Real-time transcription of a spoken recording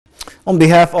On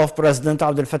behalf of President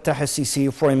Abdel Fattah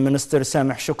al-Sisi, Foreign Minister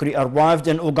Sameh Shukri arrived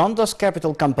in Uganda's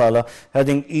capital Kampala,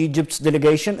 heading Egypt's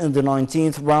delegation in the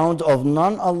 19th round of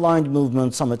Non-Aligned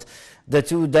Movement Summit. The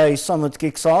two-day summit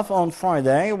kicks off on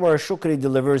Friday, where Shukri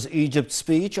delivers Egypt's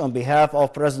speech on behalf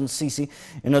of President Sisi,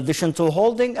 in addition to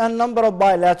holding a number of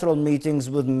bilateral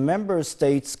meetings with member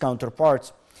states'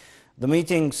 counterparts. The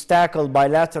meetings tackle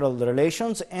bilateral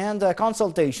relations and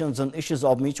consultations on issues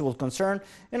of mutual concern,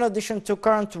 in addition to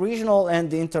current regional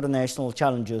and international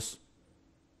challenges.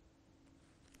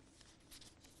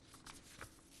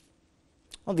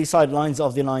 On the sidelines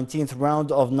of the 19th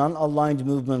round of Non-Aligned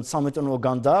Movement Summit in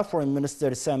Uganda, Foreign Minister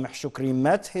Sameh Shukri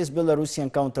met his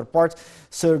Belarusian counterpart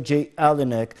Sergei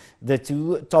Alinek. The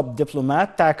two top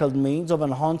diplomats tackled means of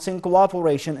enhancing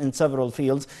cooperation in several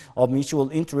fields of mutual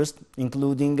interest,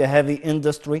 including heavy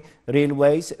industry,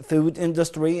 railways, food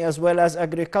industry, as well as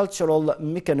agricultural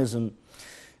mechanism.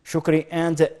 Shukri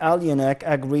and Alinek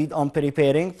agreed on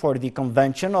preparing for the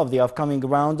convention of the upcoming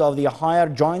round of the Higher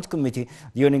Joint Committee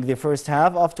during the first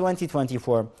half of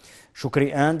 2024.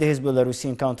 Shukri and his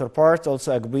Belarusian counterpart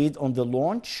also agreed on the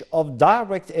launch of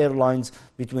direct airlines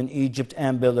between Egypt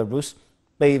and Belarus,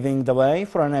 paving the way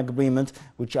for an agreement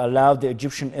which allowed the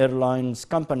Egyptian airlines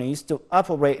companies to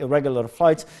operate regular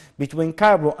flights between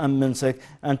Cairo and Minsk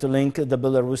and to link the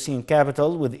Belarusian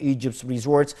capital with Egypt's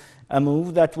resorts, a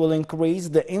move that will increase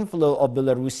the inflow of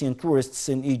Belarusian tourists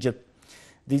in Egypt.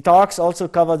 The talks also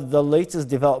covered the latest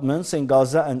developments in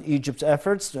Gaza and Egypt's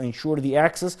efforts to ensure the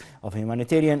access of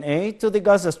humanitarian aid to the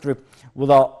Gaza Strip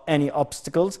without any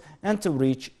obstacles and to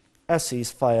reach a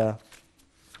ceasefire.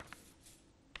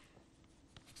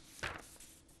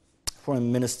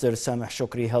 Foreign Minister Sameh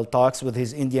Shukri held talks with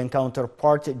his Indian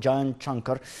counterpart Jai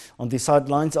Shankar on the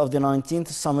sidelines of the 19th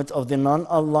summit of the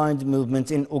Non-Aligned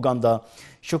Movement in Uganda.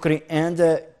 Shukri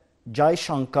and Jai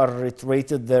Shankar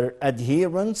reiterated their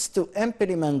adherence to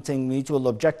implementing mutual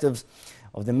objectives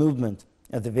of the movement.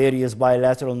 At the various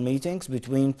bilateral meetings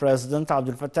between President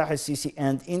Abdel Fattah al-Sisi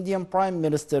and Indian Prime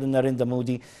Minister Narendra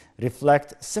Modi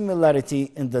reflect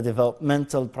similarity in the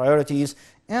developmental priorities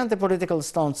and the political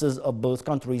stances of both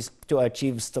countries to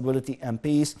achieve stability and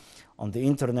peace on the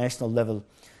international level.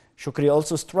 Shukri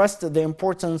also stressed the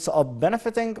importance of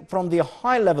benefiting from the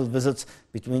high-level visits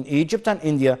between Egypt and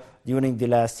India during the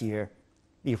last year.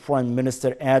 The Foreign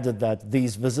Minister added that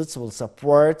these visits will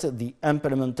support the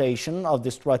implementation of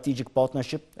the Strategic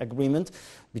Partnership Agreement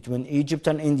between Egypt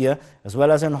and India, as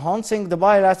well as enhancing the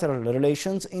bilateral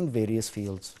relations in various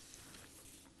fields.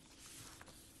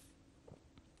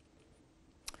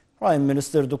 Prime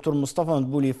Minister Dr. Mustafa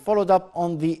Madbouli followed up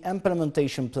on the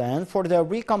implementation plan for the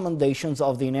recommendations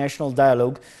of the National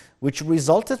Dialogue, which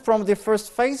resulted from the first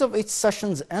phase of its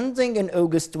sessions ending in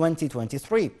August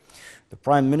 2023. The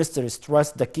Prime Minister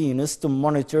stressed the keenness to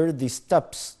monitor the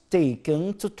steps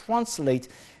taken to translate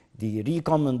the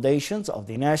recommendations of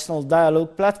the National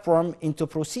Dialogue platform into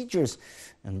procedures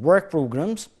and work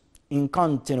programs, in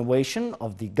continuation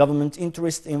of the government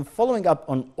interest in following up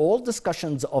on all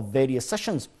discussions of various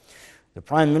sessions. The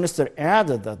Prime Minister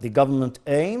added that the government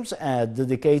aims at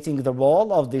dedicating the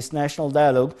role of this national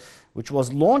dialogue, which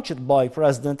was launched by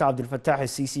President Abdel Fattah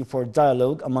al-Sisi for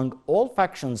dialogue among all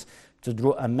factions, to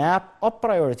draw a map of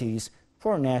priorities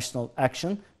for national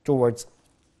action towards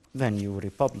the new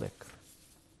republic.